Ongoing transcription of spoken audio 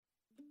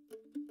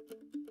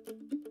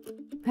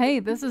Hey,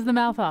 this is The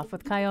Mouth Off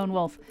with Kyone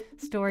Wolf,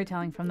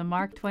 storytelling from the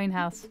Mark Twain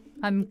House.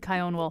 I'm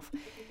Kyone Wolf.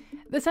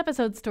 This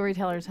episode's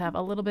storytellers have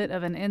a little bit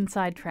of an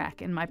inside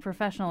track in my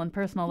professional and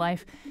personal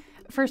life.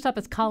 First up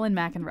is Colin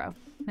McEnroe.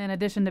 In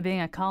addition to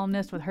being a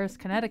columnist with Hearst,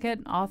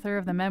 Connecticut, author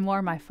of the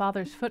memoir My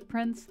Father's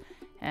Footprints,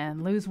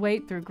 and Lose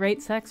Weight Through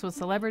Great Sex with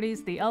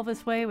Celebrities, The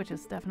Elvis Way, which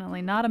is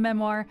definitely not a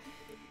memoir,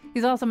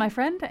 he's also my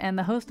friend and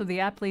the host of the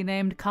aptly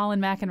named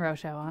Colin McEnroe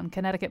Show on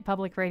Connecticut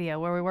Public Radio,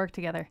 where we work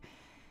together.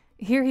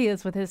 Here he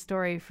is with his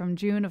story from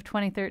June of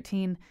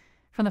 2013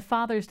 from the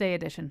Father's Day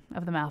edition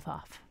of The Mouth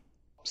Off.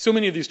 So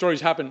many of these stories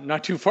happened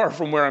not too far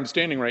from where I'm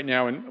standing right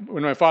now. And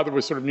when my father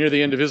was sort of near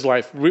the end of his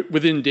life,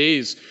 within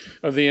days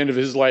of the end of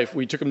his life,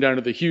 we took him down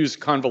to the Hughes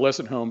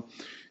convalescent home.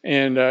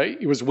 And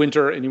it was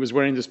winter, and he was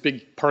wearing this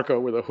big parka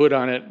with a hood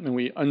on it. And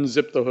we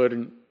unzipped the hood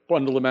and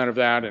bundled him out of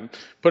that and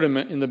put him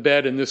in the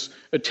bed. And this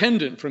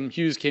attendant from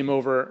Hughes came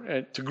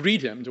over to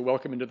greet him, to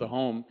welcome him into the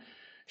home.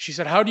 She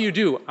said, "How do you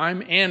do?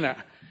 I'm Anna."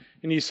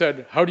 And he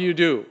said, "How do you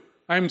do?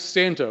 I'm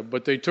Santa,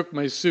 but they took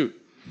my suit."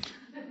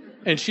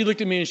 And she looked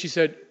at me and she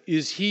said,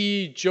 "Is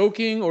he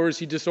joking or is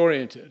he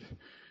disoriented?"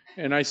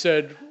 And I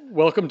said,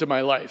 "Welcome to my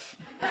life."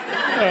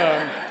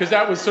 Because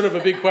that was sort of a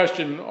big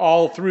question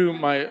all through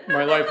my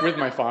life with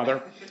my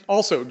father.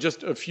 Also,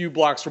 just a few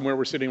blocks from where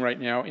we're sitting right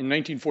now, in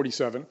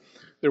 1947,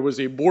 there was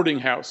a boarding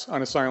house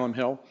on Asylum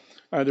Hill.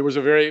 There was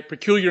a very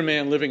peculiar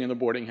man living in the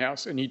boarding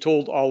house, and he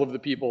told all of the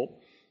people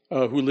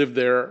who lived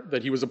there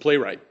that he was a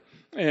playwright.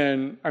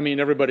 And I mean,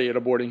 everybody at a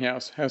boarding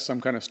house has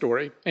some kind of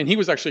story. And he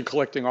was actually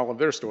collecting all of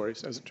their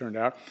stories, as it turned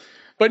out.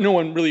 But no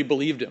one really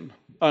believed him.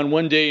 On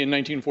one day in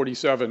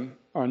 1947,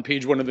 on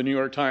page 1 of the New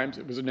York Times,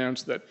 it was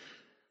announced that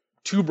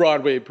 2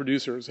 Broadway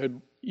producers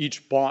had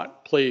each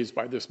bought plays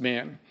by this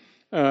man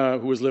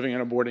who was living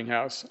in a boarding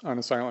house on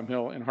Asylum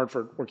Hill in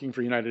Hartford, working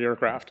for United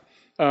Aircraft.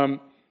 That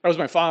was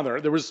my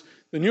father. There was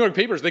the New York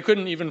papers, they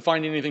couldn't even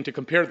find anything to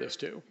compare this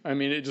to. I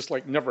mean, it just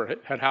never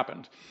had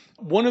happened.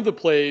 One of the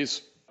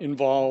plays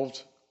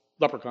involved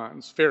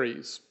leprechauns,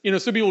 fairies. You know,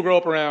 some people grow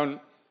up around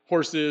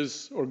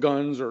horses or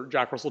guns or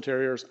Jack Russell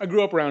Terriers. I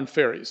grew up around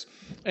fairies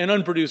and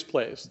unproduced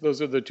plays.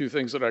 Those are the 2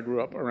 things that I grew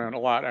up around a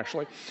lot,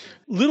 actually.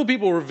 Little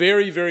people were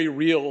very, very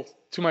real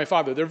to my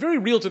father. They're very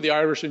real to the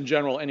Irish in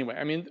general anyway.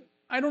 I mean,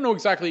 I don't know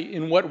exactly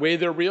in what way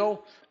they're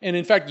real. And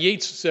in fact,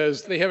 Yeats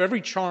says they have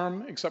every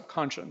charm except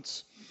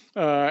conscience.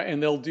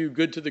 And they'll do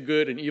good to the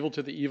good and evil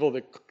to the evil.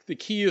 The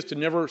key is to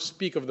never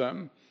speak of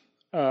them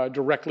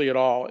directly at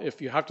all.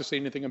 If you have to say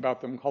anything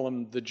about them, call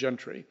them the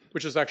gentry,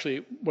 which is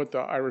actually what the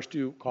Irish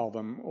do call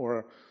them.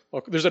 Or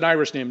there's an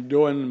Irish name,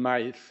 Doan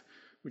Maith,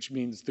 which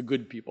means the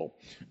good people.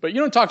 But you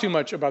don't talk too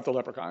much about the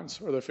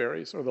leprechauns or the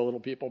fairies or the little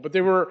people. But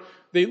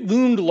they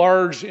loomed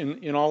large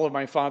in all of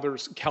my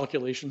father's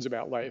calculations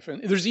about life.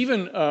 And there's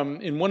even,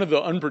 in one of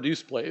the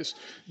unproduced plays,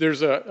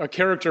 there's a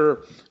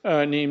character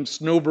named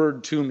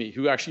Snowbird Toomey,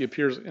 who actually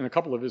appears in a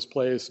couple of his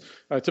plays,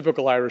 a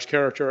typical Irish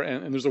character.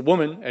 And there's a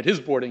woman at his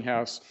boarding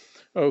house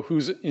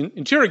who's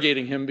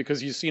interrogating him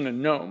because he's seen a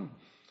gnome.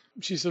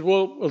 She said,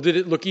 well, did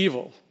it look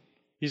evil?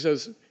 He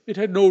says, it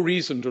had no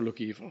reason to look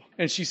evil.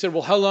 And she said,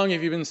 well, how long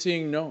have you been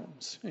seeing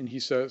gnomes? And he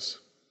says,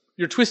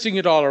 you're twisting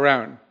it all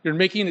around. You're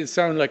making it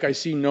sound like I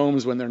see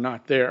gnomes when they're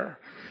not there.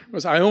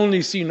 Because I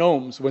only see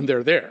gnomes when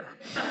they're there.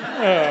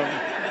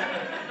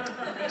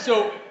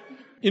 So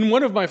in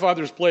one of my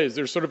father's plays,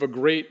 there's sort of a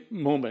great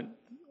moment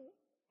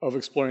of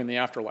exploring the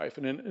afterlife.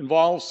 And it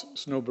involves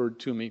Snowbird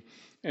Toomey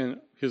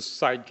and his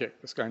sidekick,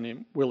 this guy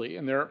named Willie.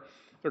 And they're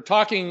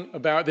talking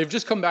about, they've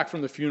just come back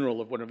from the funeral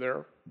of one of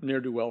their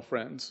ne'er-do-well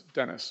friends,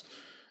 Dennis.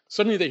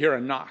 Suddenly they hear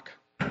a knock.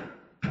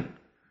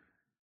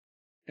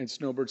 And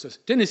Snowbird says,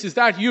 Dennis, is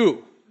that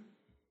you?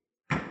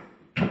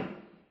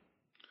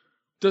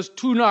 Does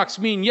 2 knocks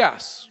mean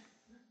yes?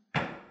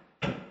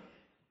 And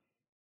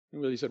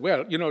Willie said,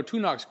 well, 2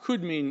 knocks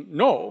could mean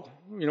no.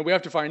 We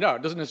have to find out.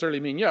 It doesn't necessarily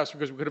mean yes,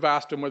 because we could have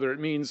asked him whether it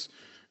means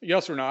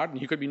yes or not, and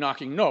he could be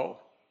knocking no.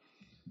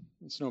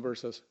 And Snowbird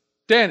says,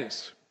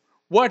 Dennis,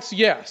 what's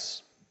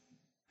yes?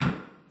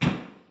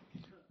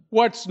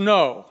 What's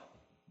no?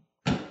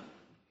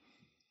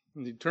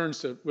 And he turns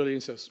to Willie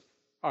and says,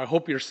 I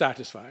hope you're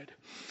satisfied.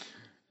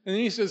 And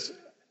then he says,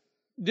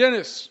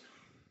 Dennis,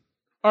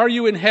 are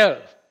you in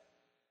hell?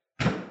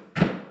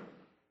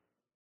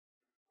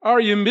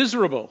 Are you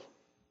miserable?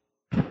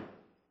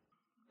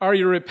 Are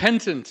you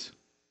repentant?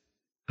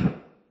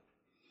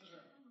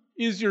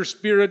 Is your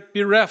spirit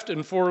bereft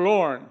and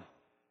forlorn?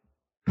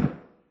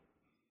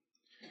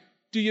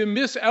 Do you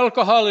miss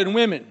alcohol and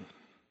women?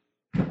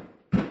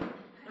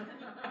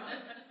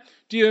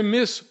 Do you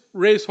miss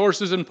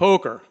racehorses and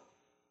poker?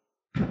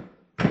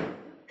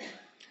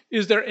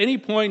 Is there any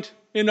point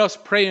in us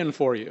praying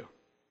for you?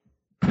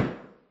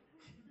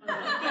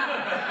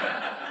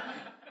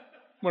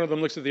 One of them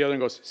looks at the other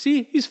and goes,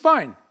 see, he's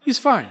fine. He's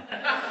fine.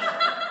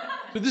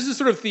 So this is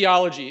sort of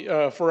theology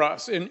for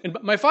us. And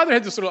my father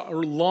had this sort of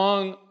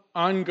long,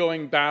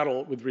 ongoing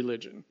battle with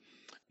religion.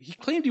 He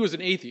claimed he was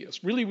an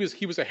atheist. Really,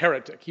 he was a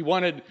heretic.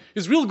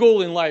 His real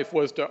goal in life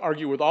was to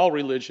argue with all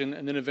religion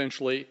and then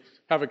eventually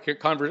have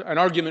an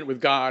argument with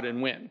God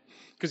and win,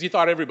 because he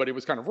thought everybody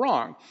was kind of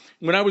wrong.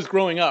 When I was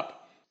growing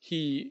up,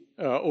 he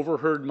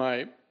overheard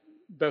my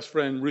best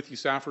friend, Ruthie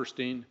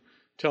Saferstein,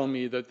 tell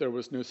me that there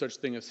was no such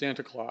thing as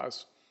Santa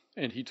Claus,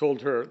 and he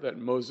told her that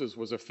Moses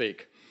was a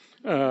fake.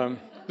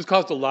 This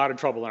caused a lot of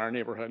trouble in our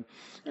neighborhood.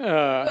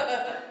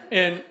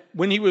 And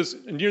when he was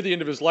near the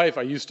end of his life,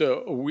 he used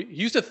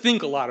to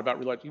think a lot about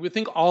religion. He would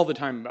think all the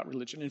time about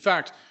religion. In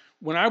fact,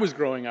 when I was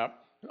growing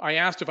up, I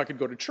asked if I could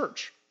go to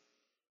church,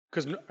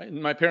 because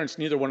my parents,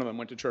 neither one of them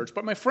went to church,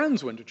 but my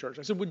friends went to church.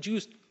 I said, would you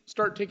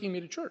start taking me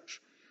to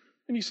church?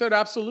 And he said,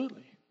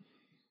 absolutely.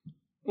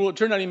 Well, it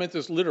turned out he meant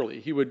this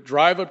literally. He would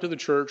drive up to the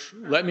church,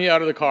 let me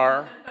out of the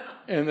car,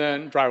 and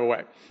then drive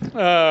away.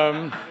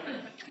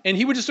 And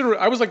he would just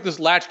I was like this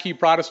latchkey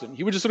Protestant.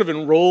 He would just sort of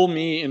enroll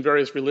me in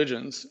various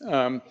religions.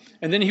 And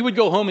then he would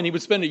go home and he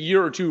would spend a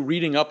year or two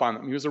reading up on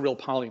them. He was a real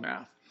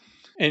polymath.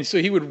 And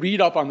so he would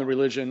read up on the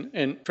religion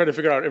and try to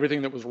figure out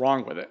everything that was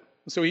wrong with it.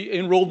 So he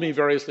enrolled me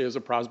variously as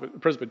a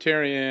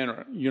Presbyterian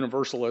or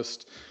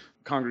Universalist,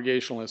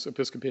 Congregationalist,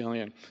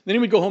 Episcopalian. Then he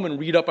would go home and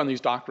read up on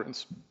these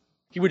doctrines.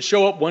 He would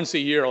show up once a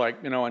year,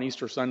 like, on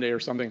Easter Sunday or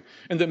something,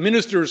 and the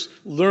ministers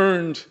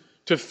learned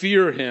to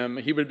fear him.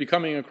 He would be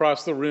coming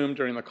across the room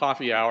during the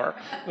coffee hour,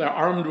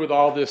 armed with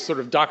all this sort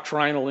of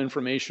doctrinal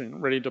information,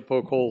 ready to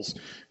poke holes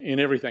in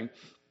everything.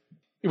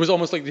 It was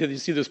almost like you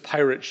see this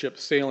pirate ship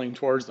sailing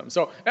towards them.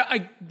 So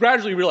I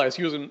gradually realized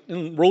he was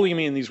enrolling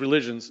me in these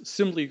religions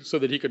simply so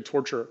that he could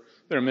torture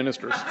their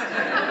ministers.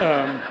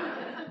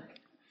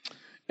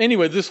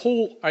 Anyway, this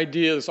whole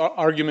idea, this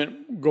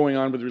argument going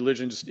on with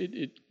religion,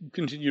 it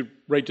continued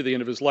right to the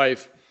end of his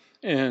life.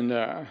 And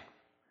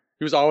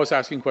he was always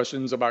asking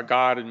questions about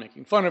God and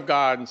making fun of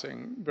God and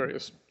saying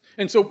various.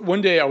 And so one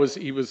day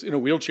he was in a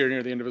wheelchair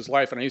near the end of his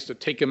life, and I used to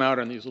take him out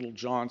on these little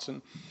jaunts.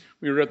 And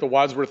we were at the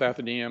Wadsworth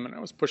Athenaeum, and I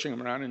was pushing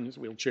him around in his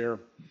wheelchair.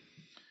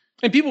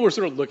 And people were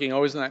sort of looking,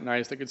 oh, isn't that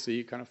nice? They could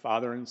see kind of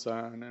father and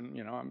son, and,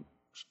 I'm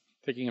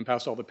taking him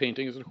past all the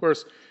paintings. And of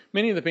course,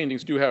 many of the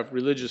paintings do have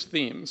religious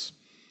themes.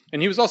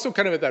 And he was also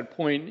kind of at that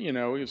point, he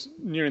was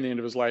nearing the end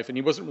of his life, and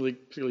he wasn't really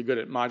particularly good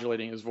at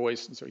modulating his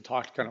voice, and so he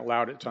talked kind of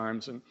loud at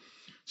times. And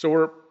so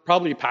we're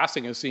probably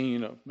passing a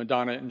scene of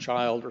Madonna and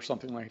Child or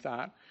something like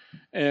that.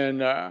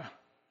 And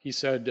he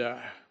said,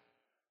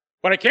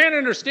 what I can't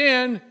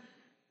understand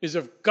is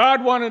if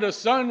God wanted a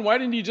son, why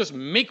didn't he just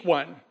make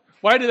one?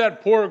 Why did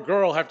that poor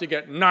girl have to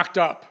get knocked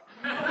up?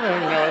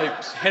 And,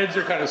 like, heads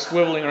are kind of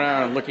swiveling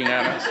around and looking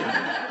at us.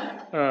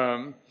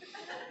 And,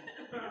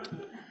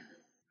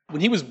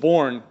 when he was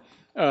born,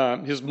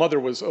 his mother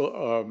was sort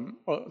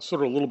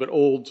of a little bit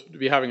old to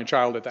be having a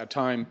child at that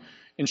time,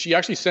 and she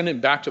actually sent him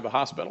back to the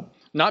hospital.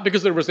 Not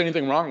because there was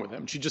anything wrong with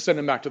him. She just sent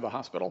him back to the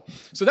hospital.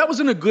 So that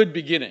wasn't a good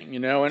beginning,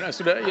 and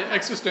sort of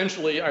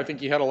existentially, I think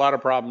he had a lot of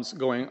problems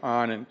going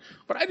on.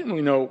 But I didn't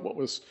really know what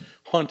was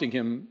haunting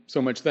him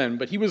so much then.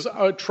 But he was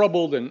a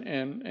troubled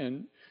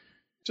and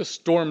just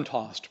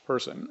storm-tossed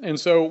person. And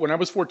so when I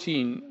was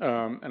 14,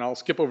 and I'll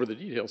skip over the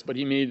details, but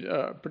he made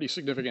a pretty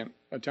significant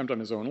attempt on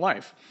his own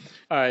life.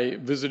 I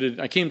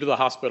came to the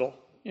hospital,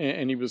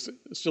 and he was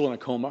still in a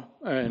coma,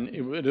 and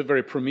it was a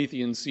very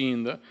Promethean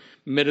scene. The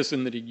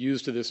medicine that he'd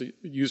used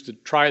to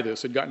try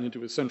this had gotten into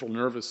his central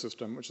nervous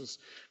system, which is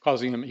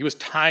causing him. He was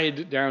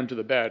tied down to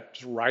the bed,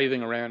 just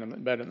writhing around in the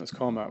bed in this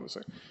coma. It was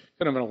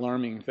kind of an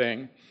alarming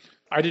thing.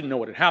 I didn't know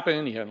what had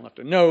happened. He hadn't left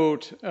a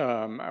note.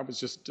 I was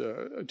just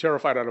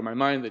terrified out of my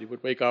mind that he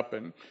would wake up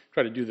and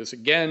try to do this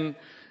again.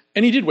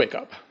 And he did wake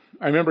up.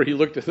 I remember he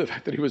looked at the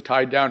fact that he was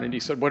tied down, and he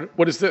said,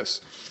 "What is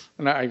this?"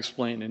 And I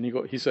explained, and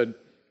he said,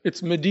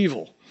 "It's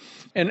medieval."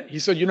 And he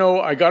said,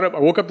 I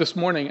woke up this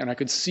morning, and I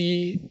could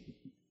see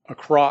a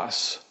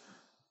cross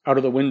out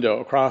of the window,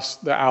 across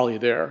the alley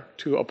there,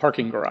 to a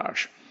parking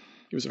garage.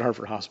 He was at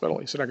Hartford Hospital.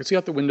 He said, I could see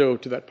out the window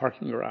to that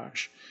parking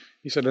garage.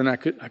 He said, and I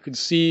could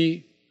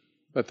see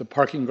that the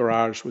parking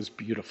garage was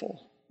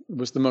beautiful. It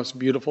was the most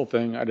beautiful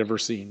thing I'd ever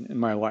seen in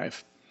my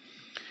life.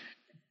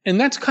 And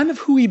that's kind of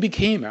who he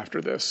became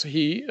after this.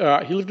 He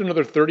lived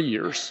another 30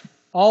 years.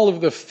 All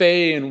of the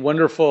fey and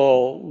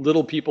wonderful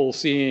little people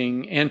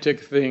seeing antic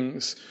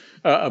things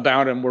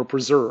about him were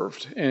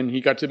preserved. And he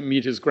got to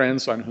meet his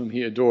grandson, whom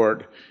he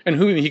adored, and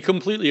whom he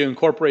completely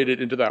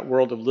incorporated into that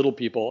world of little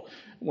people.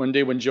 One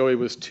day when Joey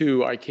was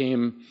 2, I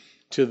came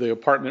to the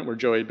apartment where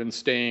Joey had been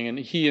staying, and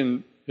he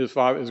and his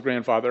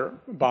grandfather,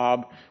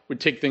 Bob, would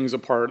take things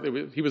apart.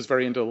 He was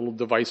very into little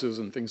devices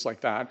and things like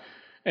that.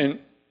 And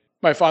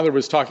my father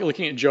was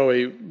looking at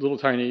Joey, little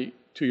tiny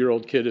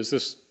 2-year-old kid,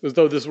 as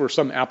though this were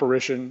some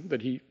apparition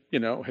that he,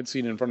 had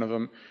seen in front of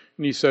him.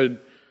 And he said,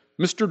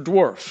 "Mr.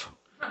 Dwarf,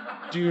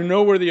 do you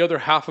know where the other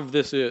half of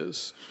this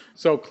is?"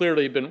 So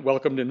clearly been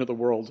welcomed into the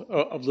world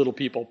of little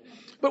people.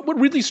 But what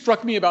really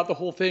struck me about the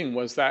whole thing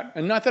was that,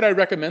 and not that I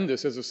recommend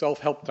this as a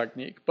self-help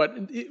technique, but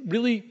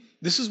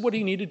this is what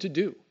he needed to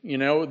do.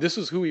 This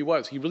is who he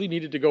was. He really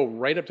needed to go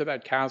right up to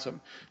that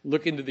chasm,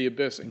 look into the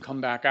abyss, and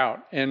come back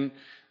out. And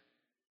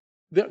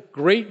the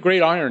great,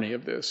 great irony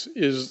of this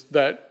is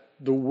that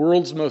the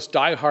world's most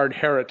diehard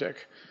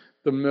heretic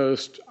the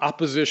most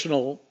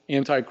oppositional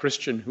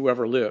anti-Christian who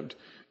ever lived,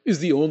 is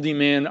the only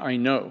man I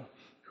know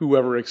who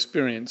ever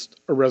experienced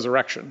a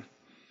resurrection.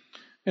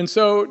 And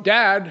so,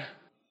 Dad,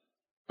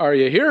 are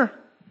you here?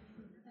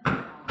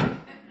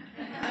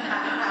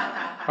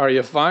 Are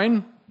you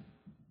fine?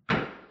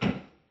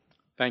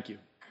 Thank you.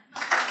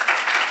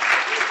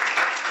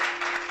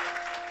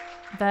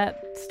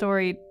 That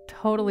story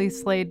totally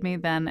slayed me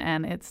then,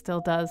 and it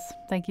still does.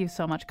 Thank you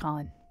so much,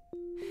 Colin.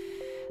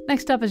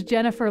 Next up is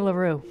Jennifer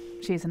LaRue.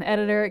 She's an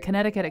editor at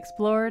Connecticut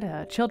Explored,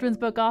 a children's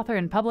book author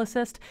and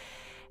publicist,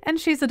 and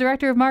she's the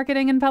director of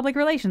marketing and public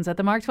relations at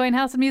the Mark Twain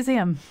House and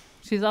Museum.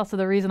 She's also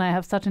the reason I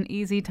have such an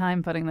easy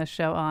time putting this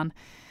show on.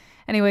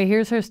 Anyway,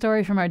 here's her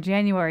story from our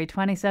January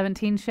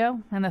 2017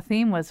 show, and the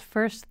theme was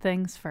First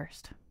Things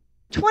First.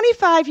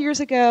 25 years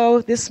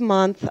ago this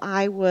month,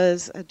 I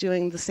was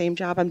doing the same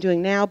job I'm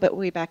doing now, but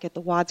way back at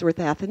the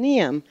Wadsworth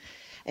Athenaeum.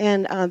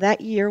 And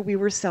that year, we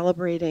were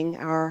celebrating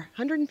our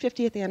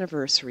 150th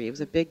anniversary. It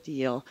was a big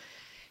deal.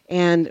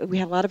 And we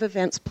had a lot of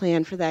events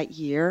planned for that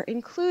year,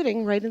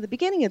 including, right in the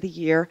beginning of the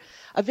year,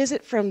 a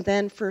visit from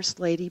then First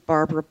Lady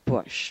Barbara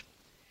Bush.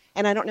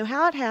 And I don't know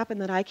how it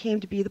happened that I came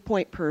to be the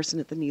point person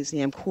at the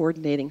museum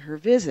coordinating her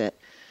visit,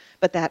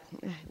 but that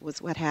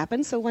was what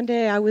happened. So one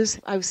day I was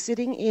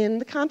sitting in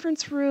the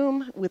conference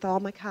room with all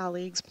my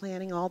colleagues,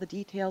 planning all the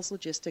details,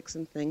 logistics,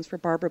 and things for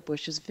Barbara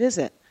Bush's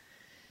visit,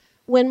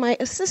 when my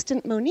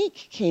assistant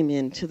Monique came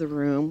into the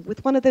room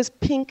with one of those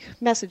pink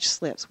message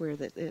slips where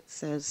it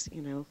says,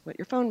 what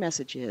your phone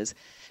message is.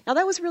 Now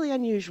that was really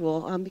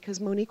unusual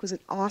because Monique was an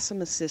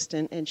awesome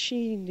assistant and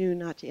she knew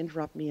not to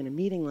interrupt me in a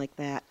meeting like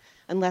that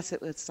unless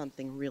it was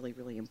something really,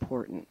 really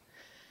important.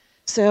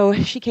 So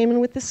she came in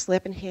with this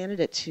slip and handed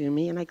it to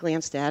me, and I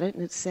glanced at it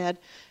and it said,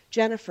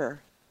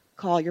 "Jennifer,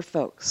 call your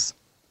folks."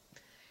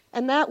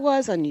 And that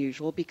was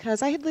unusual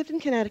because I had lived in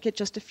Connecticut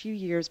just a few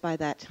years by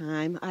that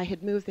time. I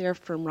had moved there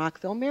from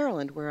Rockville,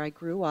 Maryland, where I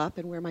grew up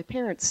and where my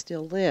parents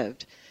still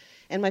lived.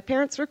 And my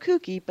parents were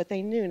kooky, but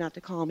they knew not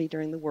to call me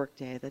during the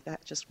workday,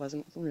 that just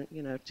wasn't,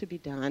 to be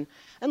done,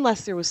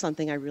 unless there was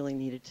something I really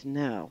needed to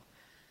know.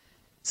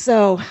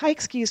 So I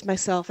excused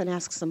myself and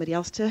asked somebody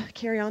else to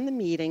carry on the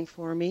meeting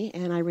for me,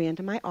 and I ran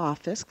to my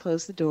office,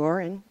 closed the door,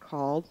 and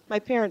called my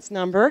parents'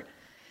 number.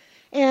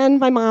 And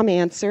my mom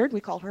answered.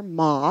 We called her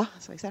Ma.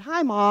 So I said,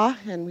 "Hi, Ma,"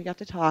 and we got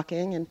to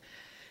talking. And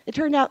it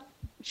turned out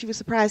she was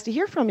surprised to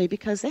hear from me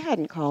because they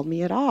hadn't called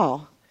me at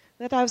all.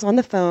 But I was on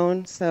the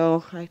phone,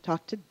 so I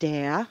talked to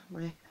Dad,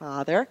 my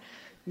father,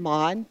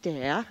 Ma and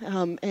Dad,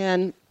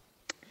 and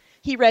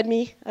he read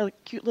me a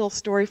cute little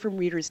story from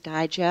Reader's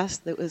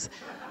Digest that was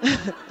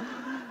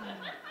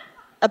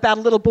about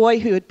a little boy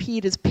who had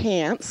peed his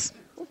pants.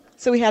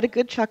 So we had a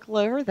good chuckle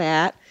over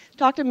that.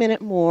 Talked a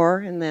minute more,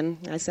 and then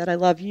I said, "I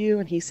love you,"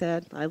 and he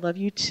said, "I love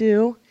you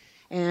too,"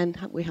 and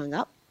we hung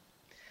up.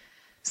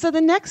 So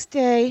the next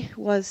day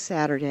was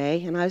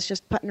Saturday, and I was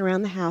just putting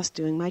around the house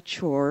doing my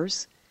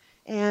chores,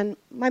 and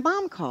my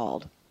mom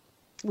called,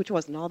 which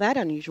wasn't all that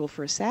unusual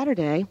for a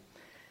Saturday,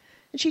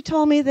 and she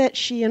told me that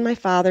she and my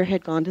father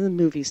had gone to the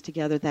movies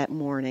together that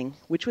morning,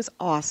 which was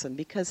awesome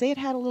because they had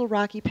had a little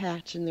rocky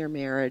patch in their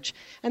marriage,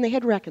 and they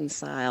had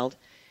reconciled.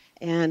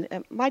 And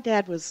my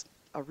dad was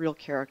a real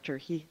character.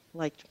 He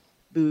liked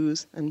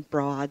booze and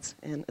broads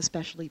and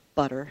especially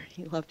butter.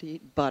 He loved to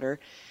eat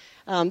butter.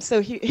 So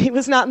he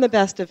was not in the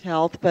best of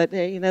health, but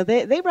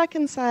they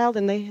reconciled,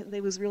 and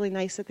it was really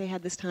nice that they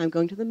had this time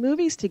going to the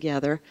movies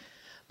together.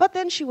 But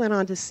then she went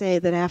on to say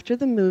that after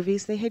the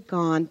movies, they had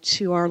gone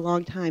to our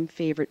longtime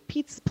favorite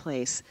pizza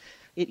place.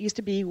 It used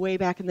to be way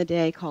back in the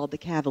day called the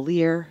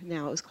Cavalier.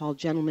 Now it was called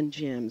Gentleman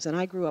Jim's, and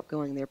I grew up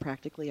going there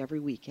practically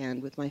every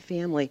weekend with my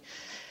family.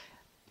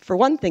 For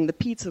one thing, the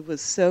pizza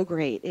was so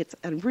great. It's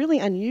a really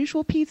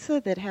unusual pizza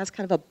that has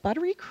kind of a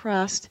buttery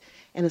crust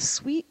and a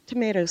sweet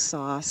tomato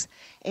sauce,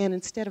 and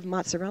instead of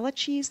mozzarella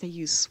cheese, they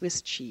use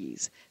Swiss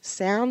cheese.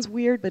 Sounds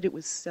weird, but it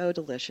was so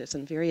delicious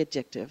and very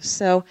addictive.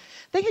 So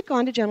they had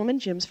gone to Gentleman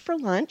Jim's for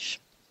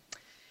lunch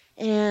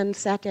and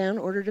sat down,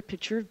 ordered a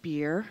pitcher of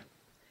beer,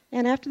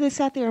 and after they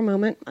sat there a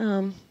moment,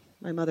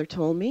 my mother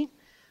told me,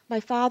 my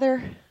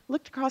father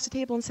looked across the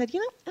table and said,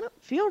 "I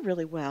don't feel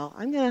really well.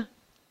 I'm going to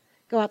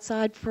go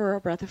outside for a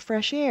breath of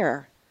fresh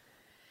air."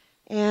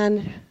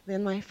 And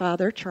then my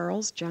father,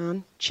 Charles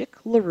John Chick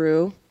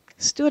LaRue,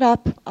 stood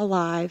up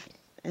alive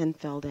and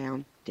fell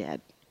down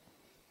dead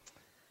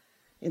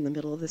in the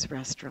middle of this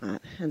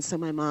restaurant. And so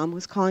my mom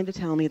was calling to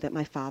tell me that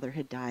my father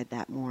had died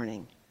that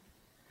morning.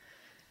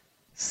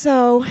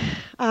 So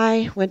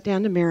I went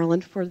down to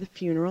Maryland for the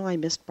funeral. I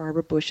missed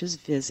Barbara Bush's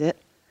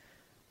visit.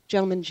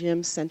 Gentleman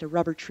Jim sent a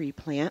rubber tree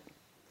plant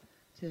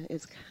to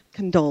its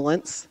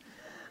condolence.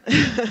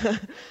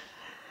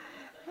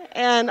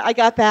 And I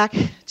got back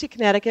to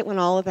Connecticut when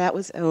all of that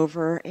was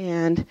over,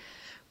 and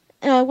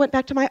I went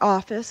back to my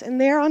office, and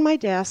there on my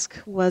desk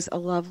was a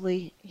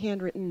lovely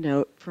handwritten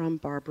note from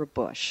Barbara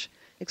Bush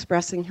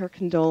expressing her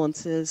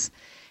condolences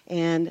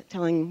and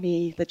telling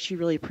me that she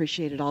really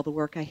appreciated all the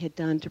work I had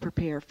done to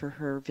prepare for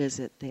her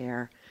visit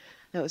there.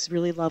 That was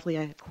really lovely.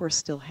 I, of course,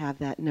 still have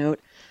that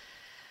note.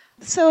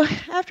 So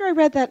after I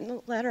read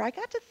that letter, I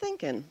got to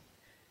thinking,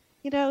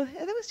 it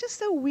was just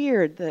so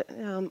weird that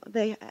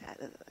I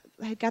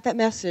had got that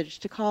message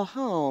to call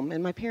home,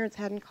 and my parents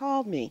hadn't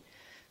called me.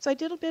 So I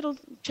did a bit of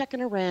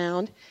checking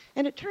around,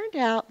 and it turned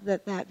out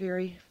that that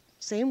very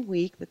same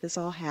week that this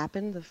all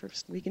happened, the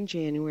first week in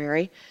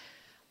January,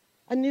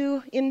 a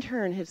new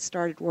intern had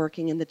started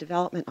working in the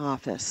development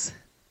office.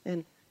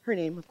 And her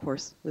name, of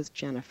course, was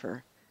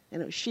Jennifer.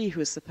 And it was she who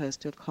was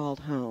supposed to have called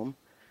home.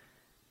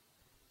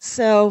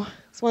 So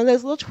it's one of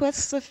those little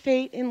twists of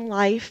fate in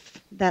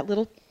life. That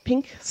little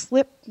pink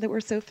slip that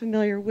we're so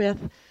familiar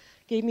with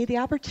gave me the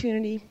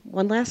opportunity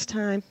one last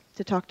time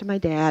to talk to my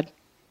dad,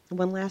 and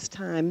one last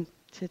time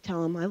to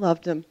tell him I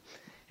loved him,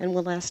 and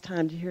one last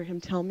time to hear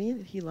him tell me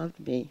that he loved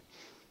me.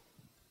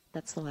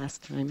 That's the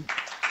last time.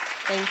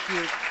 Thank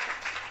you.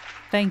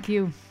 Thank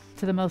you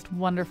to the most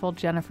wonderful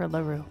Jennifer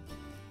LaRue.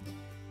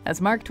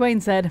 As Mark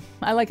Twain said,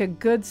 I like a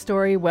good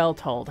story well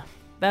told.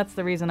 That's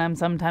the reason I'm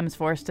sometimes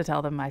forced to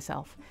tell them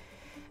myself.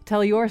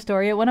 Tell your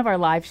story at one of our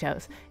live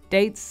shows.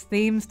 Dates,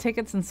 themes,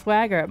 tickets, and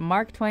swag are at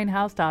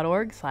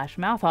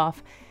marktwainhouse.org/mouthoff.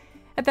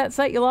 At that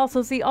site, you'll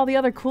also see all the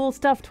other cool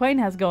stuff Twain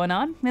has going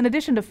on, in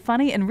addition to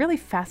funny and really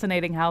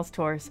fascinating house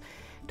tours.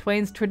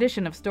 Twain's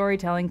tradition of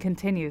storytelling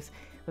continues,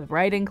 with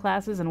writing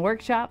classes and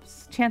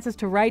workshops, chances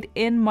to write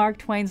in Mark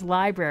Twain's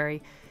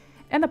library,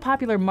 and the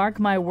popular Mark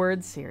My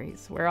Words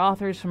series, where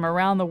authors from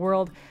around the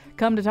world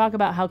come to talk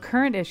about how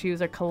current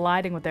issues are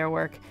colliding with their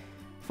work.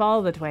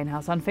 Follow the Twain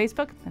House on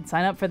Facebook and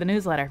sign up for the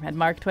newsletter at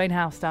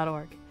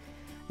marktwainhouse.org.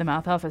 The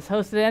Mouth Off is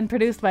hosted and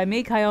produced by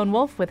me, Chion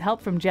Wolf, with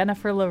help from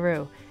Jennifer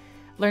LaRue.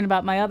 Learn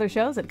about my other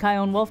shows at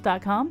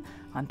chionwolf.com,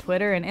 on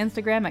Twitter and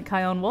Instagram at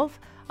Chion Wolf,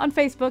 on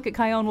Facebook at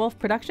Chion Wolf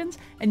Productions,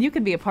 and you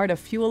can be a part of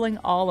fueling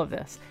all of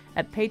this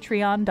at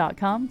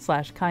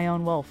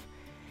patreon.com/Chion Wolf.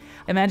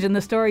 Imagine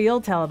the story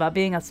you'll tell about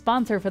being a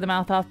sponsor for the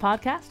Mouth Off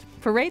podcast.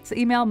 For rates,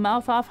 email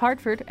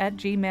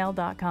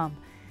mouthoffhartford@gmail.com.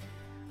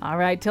 All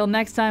right, till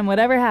next time,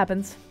 whatever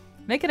happens,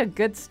 make it a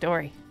good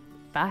story.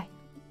 Bye.